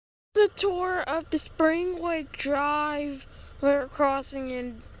a tour of the Springlake Drive crossing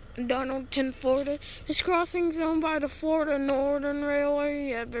in Dunnellon, Florida. This crossing is owned by the Florida Northern Railway.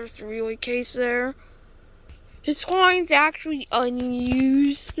 Yeah, there's the relay case there. This line's actually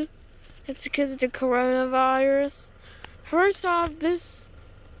unused. It's because of the coronavirus. First off, this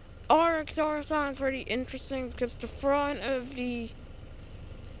RXR sign is pretty interesting because the front of the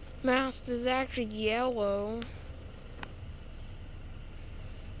mast is actually yellow.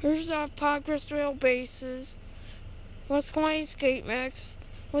 Here's our Progress Rail bases, Westline skate mix,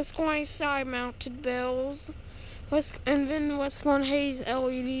 Westline side mounted bells, and then Westline Haze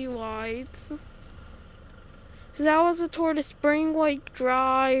LED lights. That was a tour to Springlake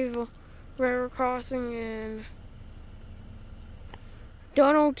Drive Railroad crossing in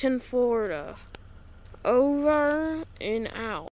Dunnellon, Florida. Over and out.